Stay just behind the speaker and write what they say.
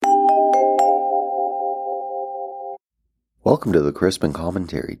Welcome to the Crispin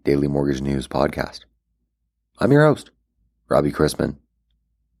Commentary Daily Mortgage News Podcast. I'm your host, Robbie Crispin.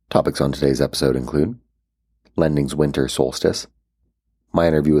 Topics on today's episode include lending's winter solstice, my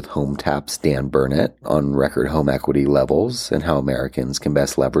interview with Hometap's Dan Burnett on record home equity levels and how Americans can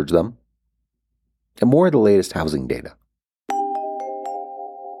best leverage them, and more of the latest housing data.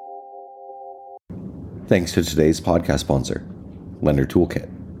 Thanks to today's podcast sponsor, Lender Toolkit.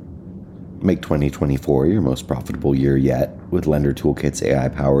 Make 2024 your most profitable year yet with Lender Toolkit's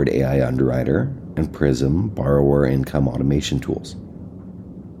AI-powered AI underwriter and Prism borrower income automation tools.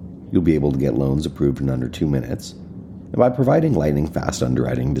 You'll be able to get loans approved in under 2 minutes, and by providing lightning-fast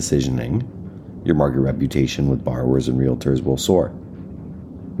underwriting decisioning, your market reputation with borrowers and realtors will soar,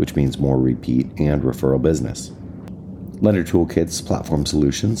 which means more repeat and referral business. Lender Toolkit's platform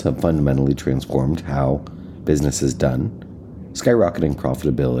solutions have fundamentally transformed how business is done, skyrocketing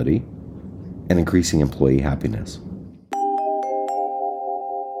profitability, and increasing employee happiness.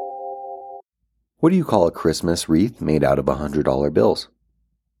 What do you call a Christmas wreath made out of $100 bills?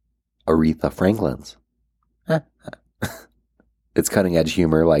 Aretha Franklin's. It's cutting-edge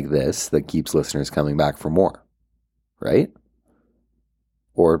humor like this that keeps listeners coming back for more, right?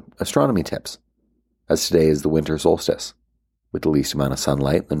 Or astronomy tips, as today is the winter solstice, with the least amount of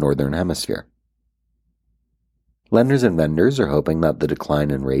sunlight in the northern hemisphere. Lenders and vendors are hoping that the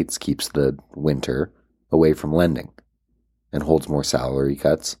decline in rates keeps the winter away from lending and holds more salary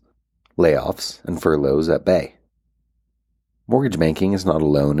cuts, layoffs, and furloughs at bay. Mortgage banking is not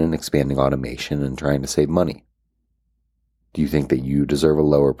alone in expanding automation and trying to save money. Do you think that you deserve a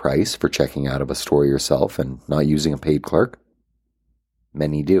lower price for checking out of a store yourself and not using a paid clerk?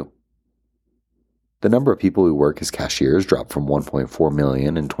 Many do. The number of people who work as cashiers dropped from 1.4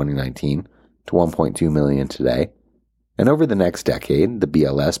 million in 2019 to 1.2 million today. And over the next decade, the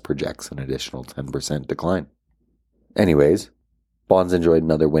BLS projects an additional 10% decline. Anyways, bonds enjoyed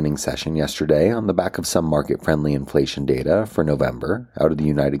another winning session yesterday on the back of some market-friendly inflation data for November out of the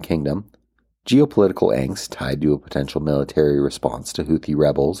United Kingdom, geopolitical angst tied to a potential military response to Houthi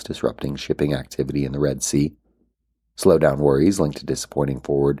rebels disrupting shipping activity in the Red Sea, slowdown worries linked to disappointing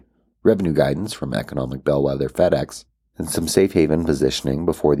forward revenue guidance from economic bellwether FedEx, and some safe haven positioning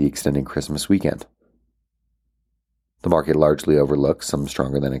before the extended Christmas weekend. The market largely overlooks some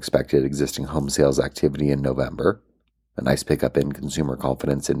stronger than expected existing home sales activity in November, a nice pickup in consumer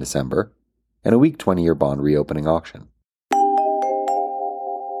confidence in December, and a weak 20-year bond reopening auction.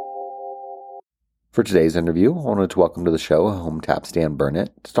 For today's interview, I wanted to welcome to the show Hometap's Dan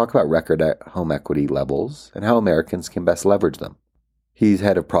Burnett to talk about record home equity levels and how Americans can best leverage them. He's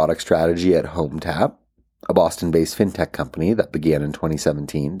head of product strategy at Hometap, a Boston-based fintech company that began in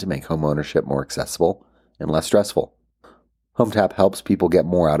 2017 to make home ownership more accessible and less stressful. Hometap helps people get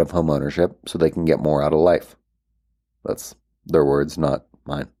more out of home ownership so they can get more out of life. That's their words, not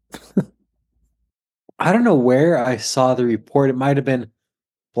mine. I don't know where I saw the report. It might have been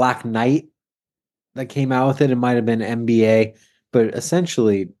Black Knight that came out with it. It might have been MBA. But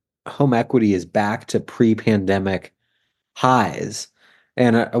essentially, home equity is back to pre-pandemic highs.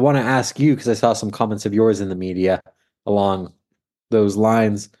 And I want to ask you, because I saw some comments of yours in the media along those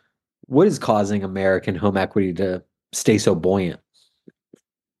lines, what is causing American home equity to stay so buoyant?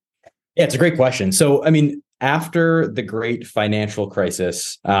 Yeah, it's a great question. So, after the great financial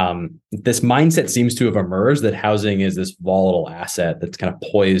crisis, this mindset seems to have emerged that housing is this volatile asset that's kind of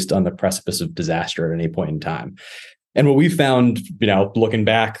poised on the precipice of disaster at any point in time. And what we found, looking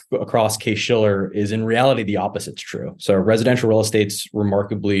back across Case-Shiller, is in reality, the opposite's true. So residential real estate's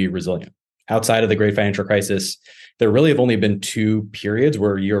remarkably resilient. Outside of the great financial crisis, there really have only been 2 periods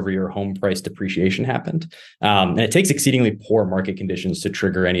where year-over-year home price depreciation happened. And it takes exceedingly poor market conditions to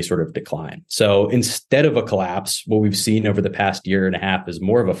trigger any sort of decline. So instead of a collapse, what we've seen over the past year and a half is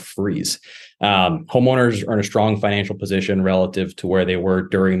more of a freeze. Homeowners are in a strong financial position relative to where they were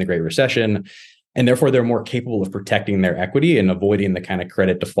during the Great Recession. And therefore, they're more capable of protecting their equity and avoiding the kind of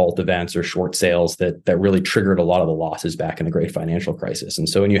credit default events or short sales that really triggered a lot of the losses back in the great financial crisis. And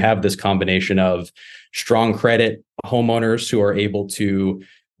so when you have this combination of strong credit homeowners who are able to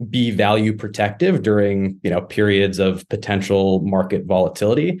be value protective during periods of potential market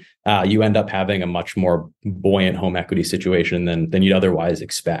volatility, you end up having a much more buoyant home equity situation than you'd otherwise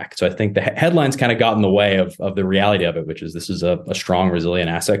expect. So I think the headlines kind of got in the way of the reality of it, which is this is a strong,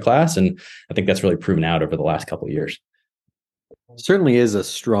 resilient asset class. And I think that's really proven out over the last couple of years. Certainly is a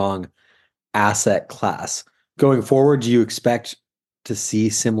strong asset class. Going forward, do you expect to see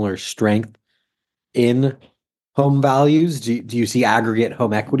similar strength in home values? Do you see aggregate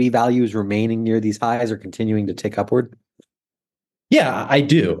home equity values remaining near these highs or continuing to tick upward? Yeah, I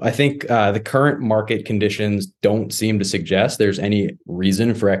do. I think the current market conditions don't seem to suggest there's any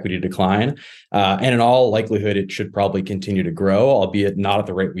reason for equity to decline. And in all likelihood, it should probably continue to grow, albeit not at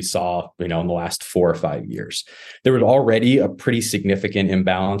the rate we saw, in the last 4 or 5 years. There was already a pretty significant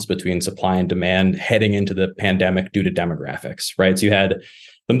imbalance between supply and demand heading into the pandemic due to demographics, right? So you had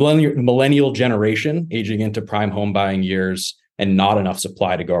the millennial generation aging into prime home buying years and not enough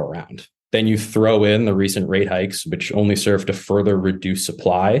supply to go around. Then you throw in the recent rate hikes, which only serve to further reduce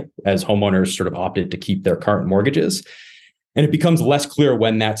supply as homeowners sort of opted to keep their current mortgages. And it becomes less clear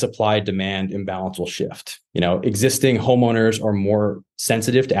when that supply demand imbalance will shift. Existing homeowners are more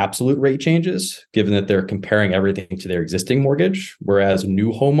sensitive to absolute rate changes, given that they're comparing everything to their existing mortgage, whereas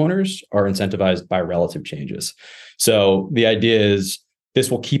new homeowners are incentivized by relative changes. So the idea is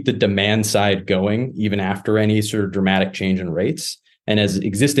this will keep the demand side going even after any sort of dramatic change in rates. And as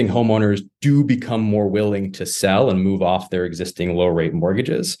existing homeowners do become more willing to sell and move off their existing low rate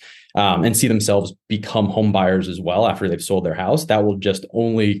mortgages and see themselves become home buyers as well after they've sold their house, that will just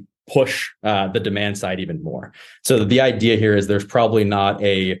only push the demand side even more. So the idea here is there's probably not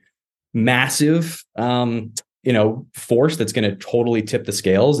a massive force that's going to totally tip the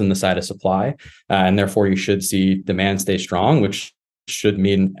scales in the side of supply. And therefore you should see demand stay strong, which should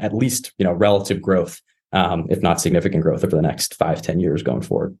mean at least, relative growth. If not significant growth over the next 5-10 years going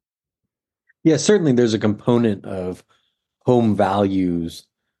forward. Yeah, certainly there's a component of home values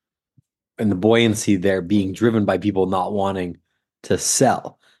and the buoyancy there being driven by people not wanting to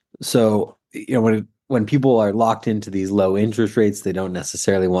sell. So, when people are locked into these low interest rates, they don't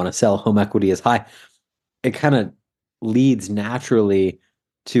necessarily want to sell. Home equity is high. It kind of leads naturally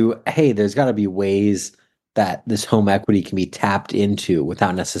to, hey, there's got to be ways that this home equity can be tapped into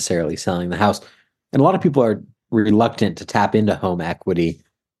without necessarily selling the house. And a lot of people are reluctant to tap into home equity.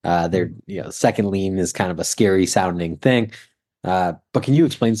 Second lien is kind of a scary sounding thing. But can you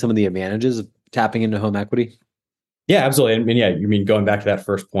explain some of the advantages of tapping into home equity? Yeah, absolutely. I mean, going back to that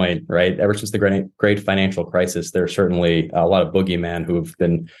first point, right? Ever since the great financial crisis, there's certainly a lot of boogeymen who have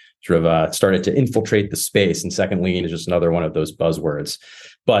been sort of started to infiltrate the space. And second lien is just another one of those buzzwords.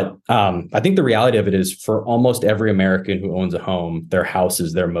 But I think the reality of it is for almost every American who owns a home, their house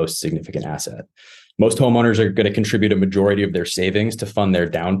is their most significant asset. Most homeowners are going to contribute a majority of their savings to fund their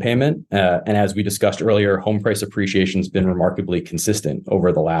down payment. And as we discussed earlier, home price appreciation has been remarkably consistent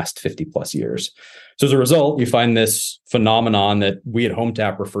over the last 50 plus years. So as a result, you find this phenomenon that we at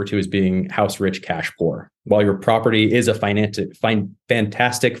Hometap refer to as being house rich, cash poor. While your property is a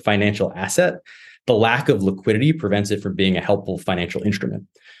fantastic financial asset, the lack of liquidity prevents it from being a helpful financial instrument.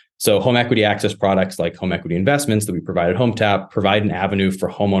 So home equity access products like home equity investments that we provide at Hometap provide an avenue for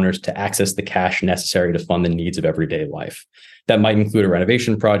homeowners to access the cash necessary to fund the needs of everyday life. That might include a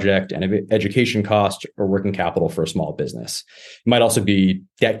renovation project, an education cost, or working capital for a small business. It might also be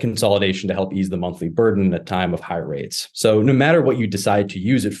debt consolidation to help ease the monthly burden at a time of high rates. So no matter what you decide to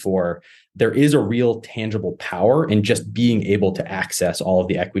use it for, there is a real tangible power in just being able to access all of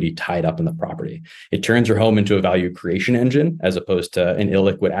the equity tied up in the property. It turns your home into a value creation engine as opposed to an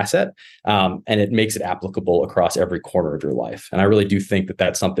illiquid asset. And it makes it applicable across every corner of your life. And I really do think that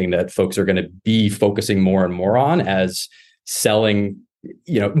that's something that folks are going to be focusing more and more on, as selling,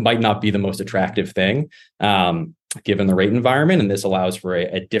 might not be the most attractive thing given the rate environment. And this allows for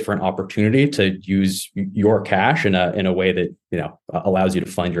a different opportunity to use your cash in a way that, allows you to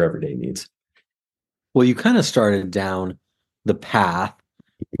fund your everyday needs. Well, you kind of started down the path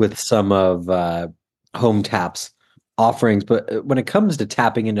with some of Hometap's offerings, but when it comes to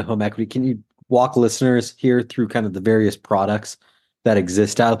tapping into home equity, can you walk listeners here through kind of the various products that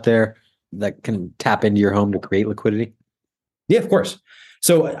exist out there that can tap into your home to create liquidity? Yeah, of course.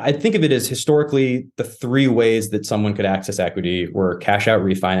 So I think of it as historically the three ways that someone could access equity were cash out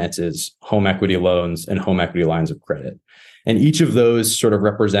refinances, home equity loans, and home equity lines of credit. And each of those sort of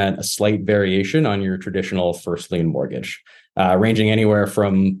represent a slight variation on your traditional first lien mortgage, ranging anywhere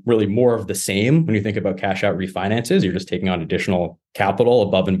from really more of the same. When you think about cash out refinances, you're just taking on additional capital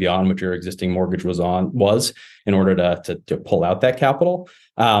above and beyond what your existing mortgage was in order to pull out that capital,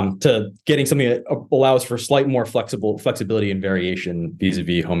 to getting something that allows for slight more flexibility and variation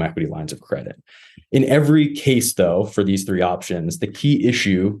vis-a-vis home equity lines of credit. In every case, though, for these three options, the key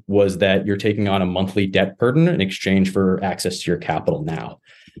issue was that you're taking on a monthly debt burden in exchange for access to your capital now.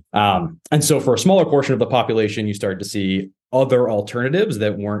 And so for a smaller portion of the population, you start to see other alternatives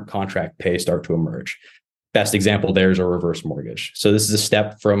that weren't contract pay start to emerge. Best example there is a reverse mortgage. So this is a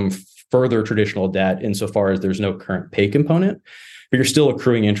step from further traditional debt insofar as there's no current pay component, but you're still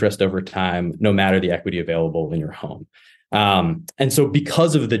accruing interest over time, no matter the equity available in your home. And so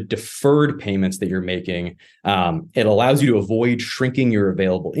because of the deferred payments that you're making, it allows you to avoid shrinking your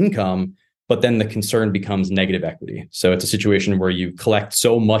available income, but then the concern becomes negative equity. So it's a situation where you collect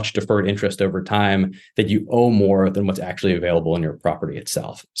so much deferred interest over time that you owe more than what's actually available in your property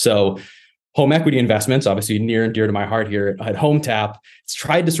itself. So home equity investments, obviously near and dear to my heart here at Hometap, it's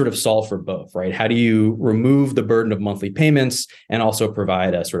tried to sort of solve for both, right? How do you remove the burden of monthly payments and also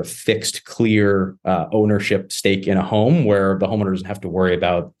provide a sort of fixed, clear ownership stake in a home where the homeowner doesn't have to worry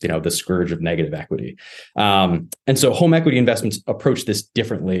about, the scourge of negative equity. And so home equity investments approach this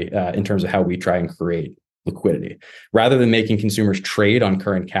differently in terms of how we try and create liquidity. Rather than making consumers trade on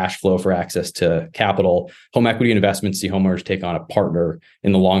current cash flow for access to capital, home equity investments see homeowners take on a partner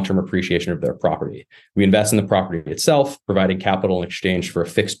in the long-term appreciation of their property. We invest in the property itself, providing capital in exchange for a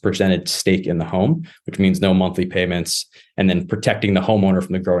fixed percentage stake in the home, which means no monthly payments, and then protecting the homeowner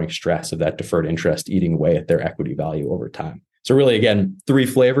from the growing stress of that deferred interest eating away at their equity value over time. So really, again, three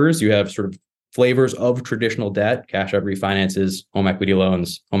flavors. You have sort of flavors of traditional debt, cash out refinances, home equity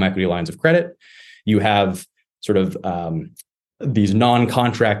loans, home equity lines of credit. You have sort of these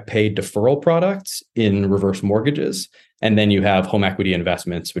non-contract paid deferral products in reverse mortgages. And then you have home equity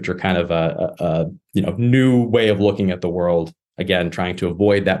investments, which are kind of a new way of looking at the world. Again, trying to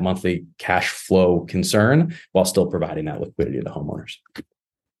avoid that monthly cash flow concern while still providing that liquidity to the homeowners.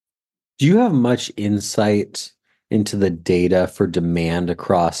 Do you have much insight into the data for demand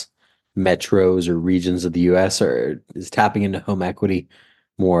across metros or regions of the US, or is tapping into home equity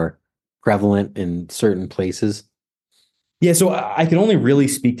more prevalent in certain places? Yeah, so I can only really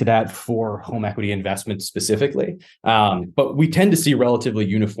speak to that for home equity investments specifically. But we tend to see relatively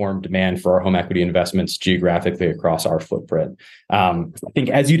uniform demand for our home equity investments geographically across our footprint. I think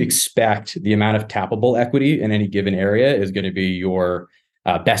as you'd expect, the amount of tappable equity in any given area is going to be your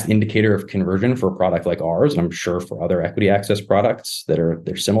best indicator of conversion for a product like ours, and I'm sure for other equity access products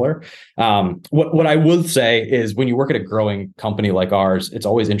they're similar. What I would say is when you work at a growing company like ours, it's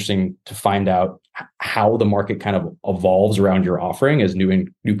always interesting to find out how the market kind of evolves around your offering as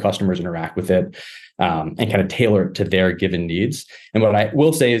new customers interact with it, and kind of tailor it to their given needs. And what I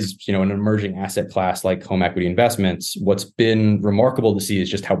will say is, an emerging asset class like home equity investments, what's been remarkable to see is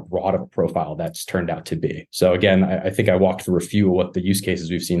just how broad of a profile that's turned out to be. So again, I think I walked through a few of what the use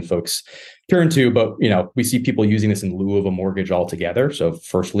cases we've seen folks turn to, but we see people using this in lieu of a mortgage altogether. So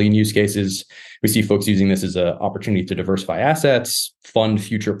first lien use cases, we see folks using this as an opportunity to diversify assets, fund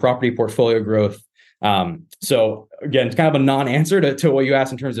future property portfolio growth. So again, it's kind of a non-answer to what you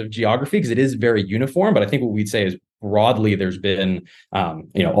asked in terms of geography, because it is very uniform. But I think what we'd say is broadly, there's been, a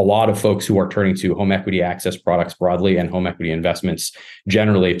lot of folks who are turning to home equity access products broadly and home equity investments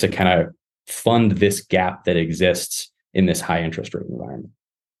generally to kind of fund this gap that exists in this high interest rate environment.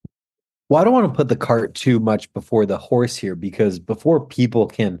 Well, I don't want to put the cart too much before the horse here, because before people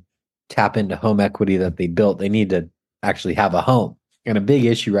can tap into home equity that they built, they need to actually have a home. And a big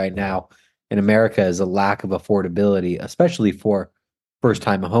issue right now in America is a lack of affordability, especially for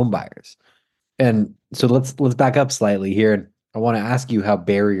first-time home buyers. And so let's back up slightly here. And I want to ask you how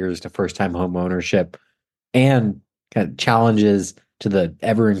barriers to first-time home ownership and kind of challenges to the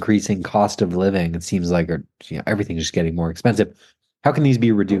ever-increasing cost of living, it seems like, everything's just getting more expensive. How can these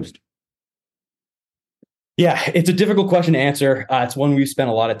be reduced? Yeah, it's a difficult question to answer. It's one we've spent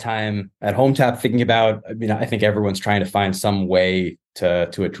a lot of time at Hometap thinking about. I think everyone's trying to find some way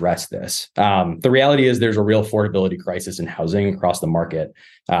to address this. The reality is there's a real affordability crisis in housing across the market.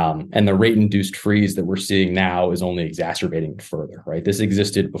 And the rate-induced freeze that we're seeing now is only exacerbating it further, right? This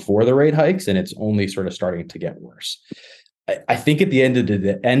existed before the rate hikes, and it's only sort of starting to get worse. I think at the end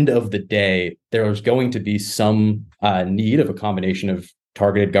of the day, there's going to be some need of a combination of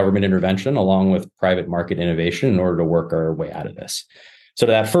targeted government intervention along with private market innovation in order to work our way out of this. So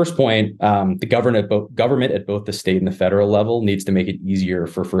to that first point, the government at both the state and the federal level needs to make it easier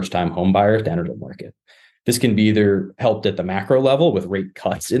for first-time home buyers to enter the market. This can be either helped at the macro level with rate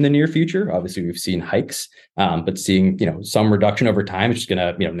cuts in the near future. Obviously, we've seen hikes, but seeing some reduction over time is just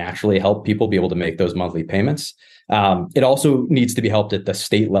going to naturally help people be able to make those monthly payments. It also needs to be helped at the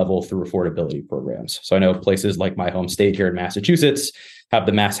state level through affordability programs. So I know places like my home state here in Massachusetts have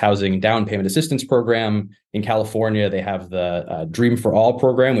the Mass Housing Down Payment Assistance Program. In California, they have the Dream for All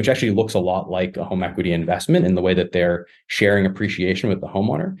program, which actually looks a lot like a home equity investment in the way that they're sharing appreciation with the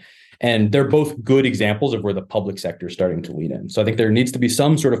homeowner. And they're both good examples of where the public sector is starting to lean in. So I think there needs to be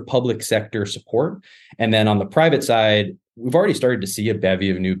some sort of public sector support. And then on the private side, we've already started to see a bevy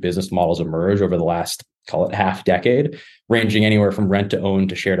of new business models emerge over the last, call it half decade, ranging anywhere from rent to own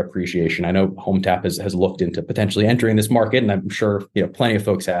to shared appreciation. I know Hometap has looked into potentially entering this market, and I'm sure plenty of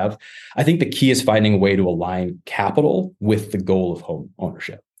folks have. I think the key is finding a way to align capital with the goal of home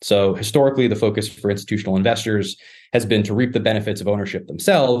ownership. So historically, the focus for institutional investors has been to reap the benefits of ownership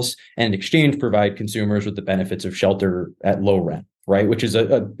themselves, and in exchange provide consumers with the benefits of shelter at low rent, right? Which is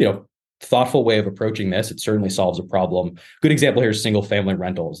a thoughtful way of approaching this. It certainly solves a problem. Good example here is single family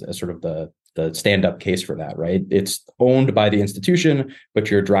rentals as sort of the stand-up case for that, right? It's owned by the institution, but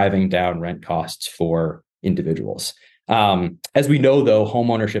you're driving down rent costs for individuals. As we know, though,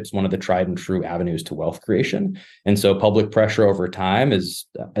 homeownership is one of the tried and true avenues to wealth creation. And so public pressure over time, as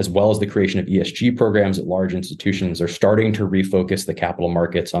well as the creation of ESG programs at large institutions, are starting to refocus the capital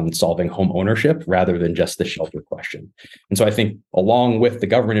markets on solving home ownership rather than just the shelter question. And so I think along with the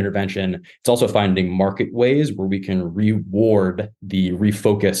government intervention, it's also finding market ways where we can reward the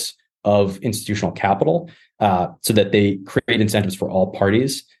refocus of institutional capital so that they create incentives for all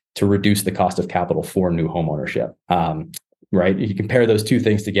parties to reduce the cost of capital for new home ownership. Right? You compare those two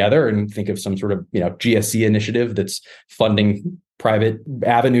things together and think of some sort of GSC initiative that's funding private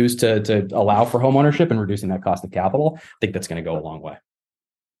avenues to allow for home ownership and reducing that cost of capital. I think that's going to go a long way.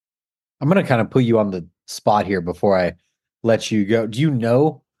 I'm going to kind of put you on the spot here before I let you go. Do you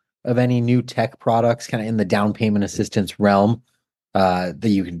know of any new tech products kind of in the down payment assistance realm that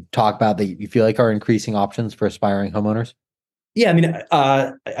you can talk about that you feel like are increasing options for aspiring homeowners? Yeah, I mean,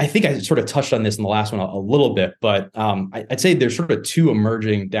 I think I sort of touched on this in the last one a little bit, but I'd say there's sort of two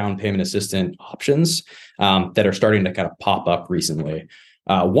emerging down payment assistant options that are starting to kind of pop up recently.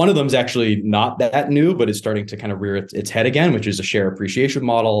 One of them is actually not that new, but is starting to kind of rear its head again, which is a share appreciation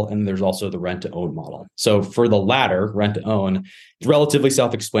model. And there's also the rent to own model. So for the latter, rent to own, it's relatively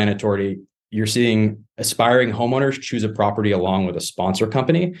self-explanatory. You're seeing aspiring homeowners choose a property along with a sponsor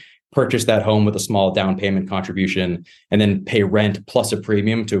company, purchase that home with a small down payment contribution, and then pay rent plus a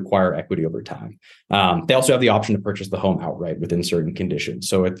premium to acquire equity over time. They also have the option to purchase the home outright within certain conditions.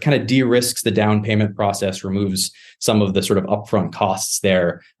 So it kind of de-risks the down payment process, removes some of the sort of upfront costs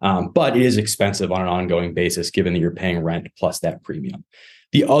there, but it is expensive on an ongoing basis, given that you're paying rent plus that premium.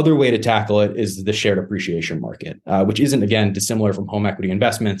 The other way to tackle it is the shared appreciation market, which isn't, again, dissimilar from home equity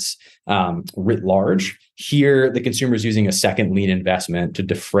investments writ large. Here, the consumer is using a second lien investment to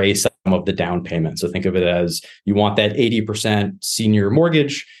defray some of the down payment. So think of it as you want that 80% senior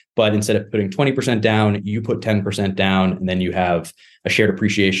mortgage, but instead of putting 20% down, you put 10% down, and then you have a shared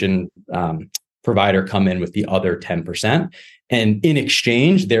appreciation provider come in with the other 10%. And in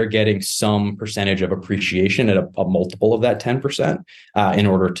exchange, they're getting some percentage of appreciation at a multiple of that 10% in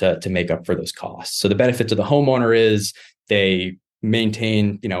order to make up for those costs. So the benefit to the homeowner is they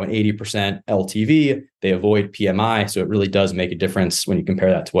maintain, an 80% LTV. They avoid PMI. So it really does make a difference when you compare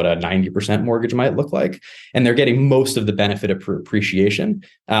that to what a 90% mortgage might look like. And they're getting most of the benefit of appreciation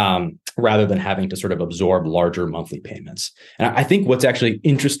rather than having to sort of absorb larger monthly payments. And I think what's actually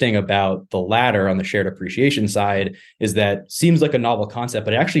interesting about the latter on the shared appreciation side is that seems like a novel concept,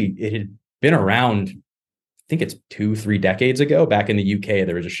 but it had been around, I think it's 2-3 decades ago. Back in the UK,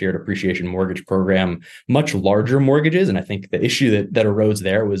 there was a shared appreciation mortgage program, much larger mortgages. And I think the issue that arose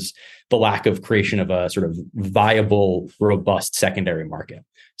there was the lack of creation of a sort of viable, robust secondary market.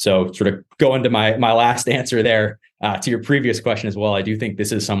 So sort of going to my last answer there to your previous question as well, I do think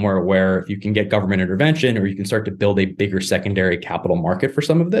this is somewhere where if you can get government intervention or you can start to build a bigger secondary capital market for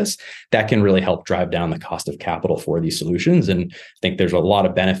some of this, that can really help drive down the cost of capital for these solutions. And I think there's a lot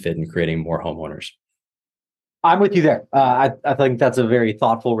of benefit in creating more homeowners. I'm with you there. I think that's a very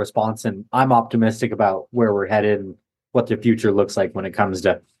thoughtful response, and I'm optimistic about where we're headed and what the future looks like when it comes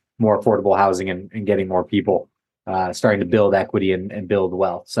to more affordable housing and getting more people starting to build equity and build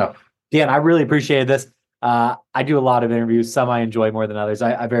wealth. So, Dan, I really appreciated this. I do a lot of interviews. Some I enjoy more than others.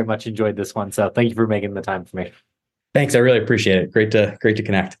 I very much enjoyed this one. So thank you for making the time for me. Thanks. I really appreciate it. Great to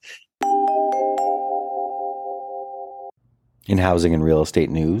connect. In housing and real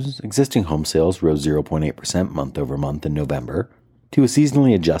estate news, existing home sales rose 0.8% month over month in November to a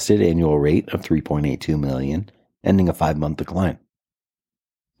seasonally adjusted annual rate of 3.82 million, ending a 5-month decline.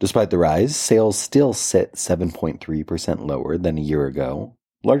 Despite the rise, sales still sit 7.3% lower than a year ago,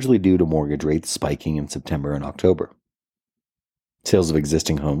 largely due to mortgage rates spiking in September and October. Sales of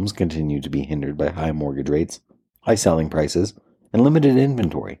existing homes continue to be hindered by high mortgage rates, high selling prices, and limited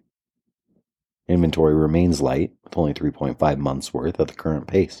inventory. Inventory remains light, with only 3.5 months' worth at the current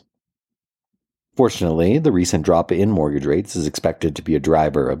pace. Fortunately, the recent drop in mortgage rates is expected to be a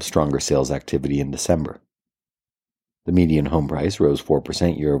driver of stronger sales activity in December. The median home price rose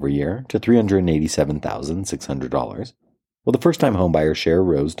 4% year over year to $387,600, while the first-time homebuyer share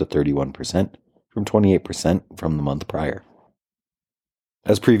rose to 31% from 28% from the month prior.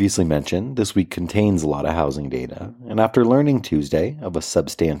 As previously mentioned, this week contains a lot of housing data, and after learning Tuesday of a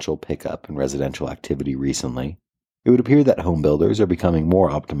substantial pickup in residential activity recently, it would appear that home builders are becoming more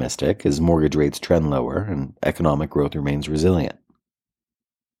optimistic as mortgage rates trend lower and economic growth remains resilient.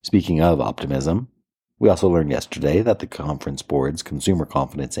 Speaking of optimism, we also learned yesterday that the Conference Board's Consumer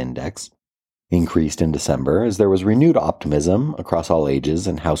Confidence Index increased in December as there was renewed optimism across all ages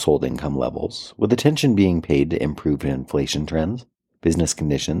and household income levels, with attention being paid to improved inflation trends, business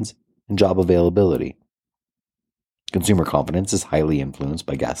conditions, and job availability. Consumer confidence is highly influenced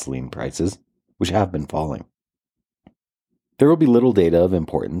by gasoline prices, which have been falling. There will be little data of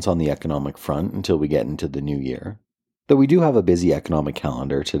importance on the economic front until we get into the new year, though we do have a busy economic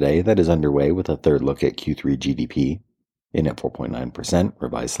calendar today that is underway with a third look at Q3 GDP, in at 4.9%,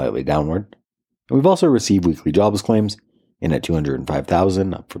 revised slightly downward. And we've also received weekly jobs claims, in at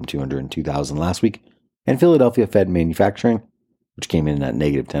 205,000, up from 202,000 last week, and Philadelphia Fed manufacturing, which came in at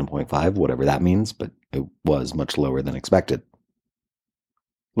negative 10.5, whatever that means, but it was much lower than expected.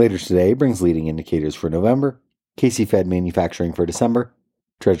 Later today brings leading indicators for November, Casey Fed manufacturing for December,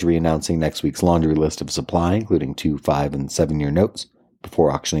 Treasury announcing next week's laundry list of supply, including 2, 5, and 7-year notes,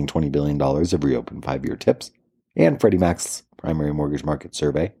 before auctioning $20 billion of reopened 5-year tips, and Freddie Mac's primary mortgage market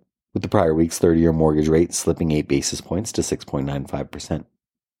survey, with the prior week's 30-year mortgage rate slipping 8 basis points to 6.95%.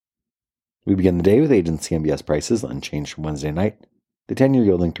 We begin the day with agency MBS prices unchanged from Wednesday night, the 10-year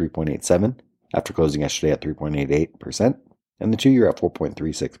yielding 3.87 after closing yesterday at 3.88%, and the 2-year at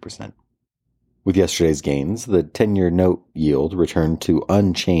 4.36%. With yesterday's gains, the 10-year note yield returned to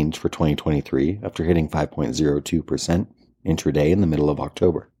unchanged for 2023 after hitting 5.02% intraday in the middle of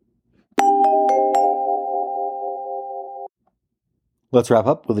October. Let's wrap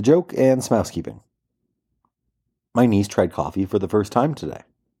up with a joke and some housekeeping. My niece tried coffee for the first time today.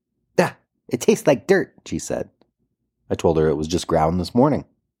 "Ah, it tastes like dirt," she said. I told her it was just ground this morning.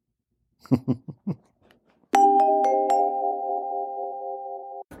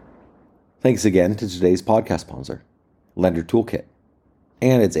 Thanks again to today's podcast sponsor, Lender Toolkit,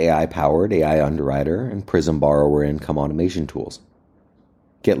 and its AI-powered AI Underwriter and Prism Borrower Income Automation tools.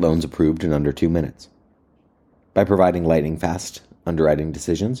 Get loans approved in under 2 minutes. By providing lightning-fast underwriting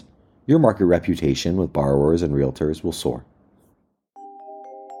decisions, your market reputation with borrowers and realtors will soar.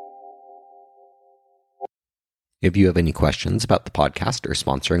 If you have any questions about the podcast or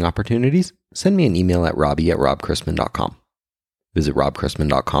sponsoring opportunities, send me an email at robbie@robchrisman.com. Visit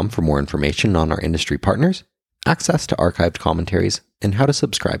robchrisman.com for more information on our industry partners, access to archived commentaries, and how to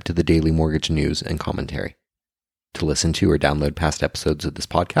subscribe to the daily mortgage news and commentary. To listen to or download past episodes of this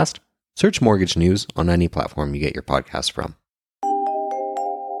podcast, search Mortgage News on any platform you get your podcasts from.